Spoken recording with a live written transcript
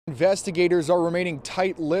Investigators are remaining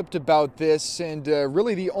tight-lipped about this, and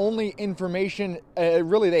really the only information,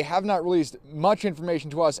 they have not released much information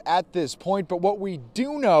to us at this point. But what we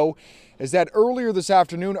do know is that earlier this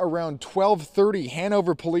afternoon around 12:30,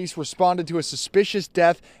 Hanover police responded to a suspicious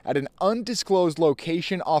death at an undisclosed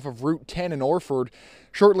location off of Route 10 in Orford.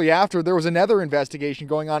 Shortly after, there was another investigation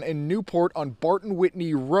going on in Newport on Barton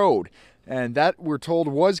Whitney Road. And that, we're told,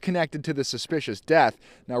 was connected to the suspicious death.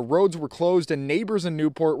 Now, roads were closed and neighbors in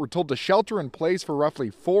Newport were told to shelter in place for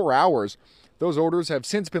roughly 4 hours. Those orders have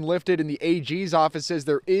since been lifted, and the AG's office says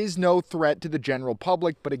there is no threat to the general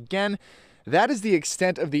public. But again, that is the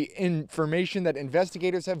extent of the information that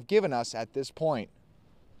investigators have given us at this point.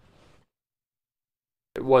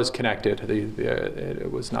 It was connected.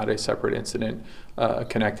 It was not a separate incident, a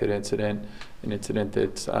connected incident, an incident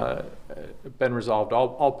that's been resolved.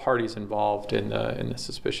 All parties involved in the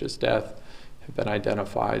suspicious death have been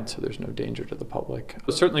identified, so there's no danger to the public.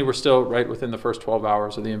 But certainly, we're still right within the first 12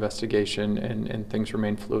 hours of the investigation, and things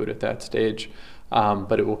remain fluid at that stage.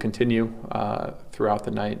 But it will continue throughout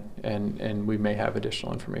the night, and we may have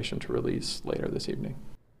additional information to release later this evening.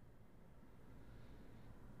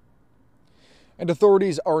 And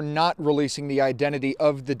authorities are not releasing the identity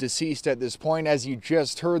of the deceased at this point. As you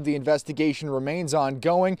just heard, the investigation remains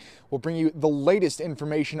ongoing. We'll bring you the latest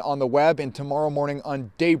information on the web and tomorrow morning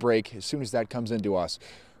on Daybreak as soon as that comes into us.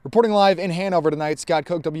 Reporting live in Hanover tonight, Scott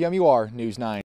Koch, WMUR News 9.